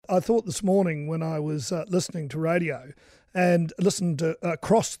I thought this morning when I was listening to radio and listened to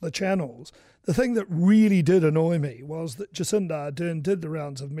across the channels, the thing that really did annoy me was that Jacinda Ardern did the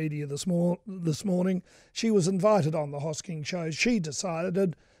rounds of media this morning. She was invited on the Hosking show. She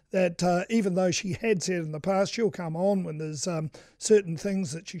decided that even though she had said in the past she'll come on when there's certain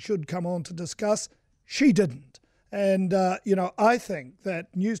things that she should come on to discuss, she didn't. And, I think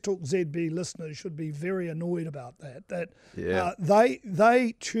that News Talk ZB listeners should be very annoyed about that,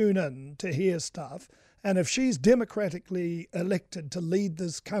 they tune in to hear stuff. And if she's democratically elected to lead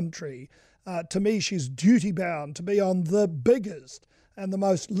this country, to me, she's duty-bound to be on the biggest and the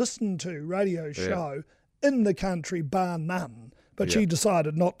most listened to radio show in the country, bar none. But she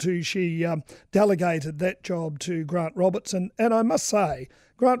decided not to. She delegated that job to Grant Robertson. And I must say,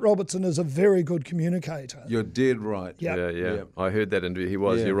 Grant Robertson is a very good communicator. You're dead right. Yep. Yeah. I heard that interview. He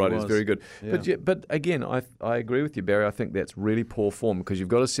was. You're right. He was very good. Yeah. But again, I agree with you, Barry. I think that's really poor form because you've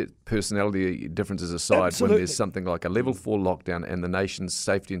got to set personality differences aside. Absolutely. When there's something like a level 4 lockdown and the nation's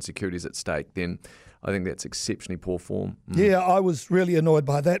safety and security is at stake. Then I think that's exceptionally poor form. Yeah, I was really annoyed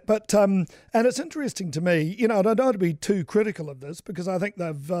by that. But and it's interesting to me, I don't want to be too critical of this because I think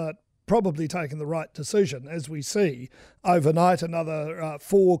they've probably taken the right decision. As we see overnight, another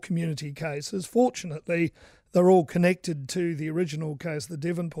 4 community cases. Fortunately, they're all connected to the original case, the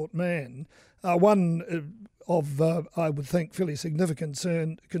Devonport man. One of, I would think, fairly significant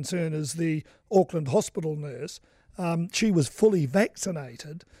concern is the Auckland hospital nurse. She was fully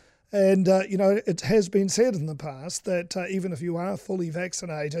vaccinated. And, it has been said in the past that even if you are fully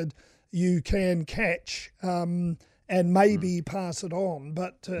vaccinated, you can catch and maybe pass it on,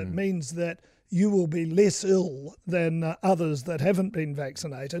 but it means that you will be less ill than others that haven't been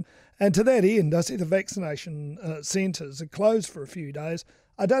vaccinated. And to that end, I see the vaccination centres are closed for a few days.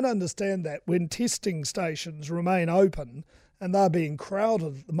 I don't understand that when testing stations remain open and they're being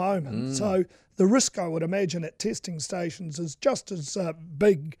crowded at the moment. So the risk, I would imagine, at testing stations is just as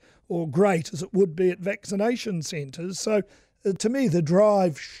big or great as it would be at vaccination centres. So to me, the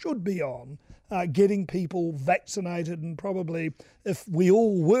drive should be on getting people vaccinated, and probably if we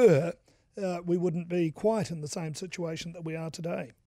all were, we wouldn't be quite in the same situation that we are today.